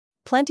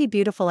plenty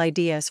beautiful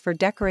ideas for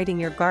decorating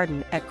your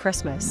garden at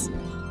Christmas.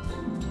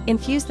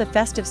 Infuse the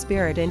festive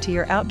spirit into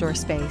your outdoor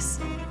space.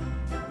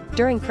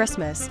 During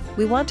Christmas,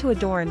 we want to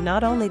adorn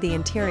not only the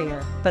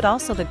interior but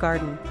also the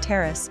garden,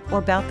 terrace, or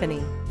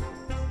balcony.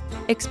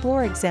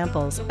 Explore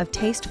examples of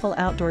tasteful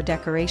outdoor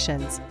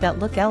decorations that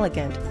look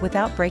elegant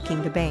without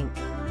breaking the bank.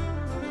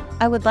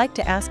 I would like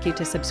to ask you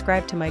to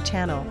subscribe to my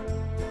channel.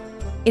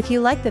 If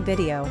you like the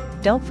video,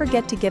 don't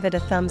forget to give it a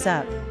thumbs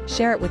up,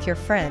 share it with your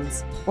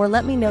friends, or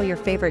let me know your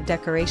favorite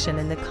decoration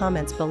in the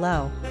comments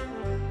below.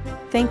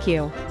 Thank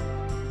you.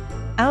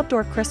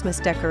 Outdoor Christmas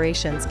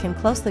decorations can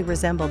closely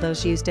resemble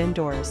those used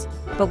indoors,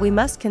 but we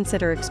must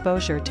consider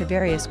exposure to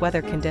various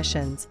weather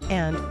conditions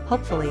and,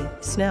 hopefully,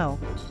 snow.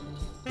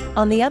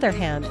 On the other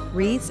hand,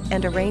 wreaths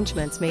and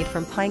arrangements made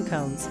from pine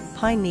cones,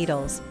 pine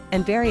needles,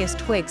 and various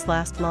twigs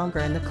last longer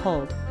in the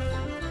cold.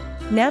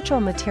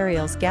 Natural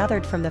materials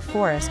gathered from the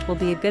forest will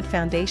be a good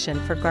foundation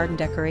for garden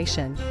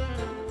decoration.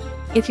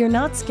 If you're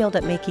not skilled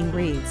at making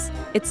wreaths,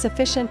 it's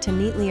sufficient to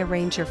neatly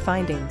arrange your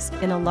findings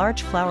in a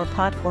large flower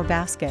pot or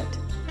basket.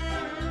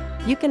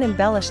 You can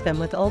embellish them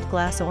with old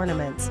glass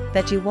ornaments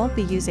that you won't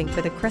be using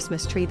for the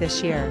Christmas tree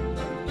this year.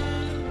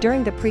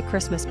 During the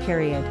pre-Christmas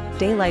period,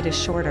 daylight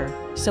is shorter,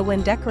 so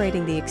when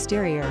decorating the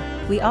exterior,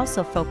 we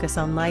also focus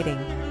on lighting.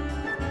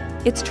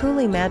 It's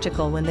truly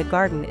magical when the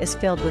garden is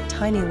filled with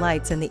tiny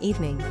lights in the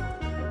evening.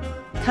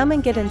 Come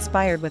and get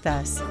inspired with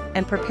us,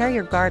 and prepare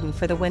your garden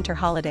for the winter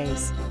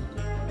holidays.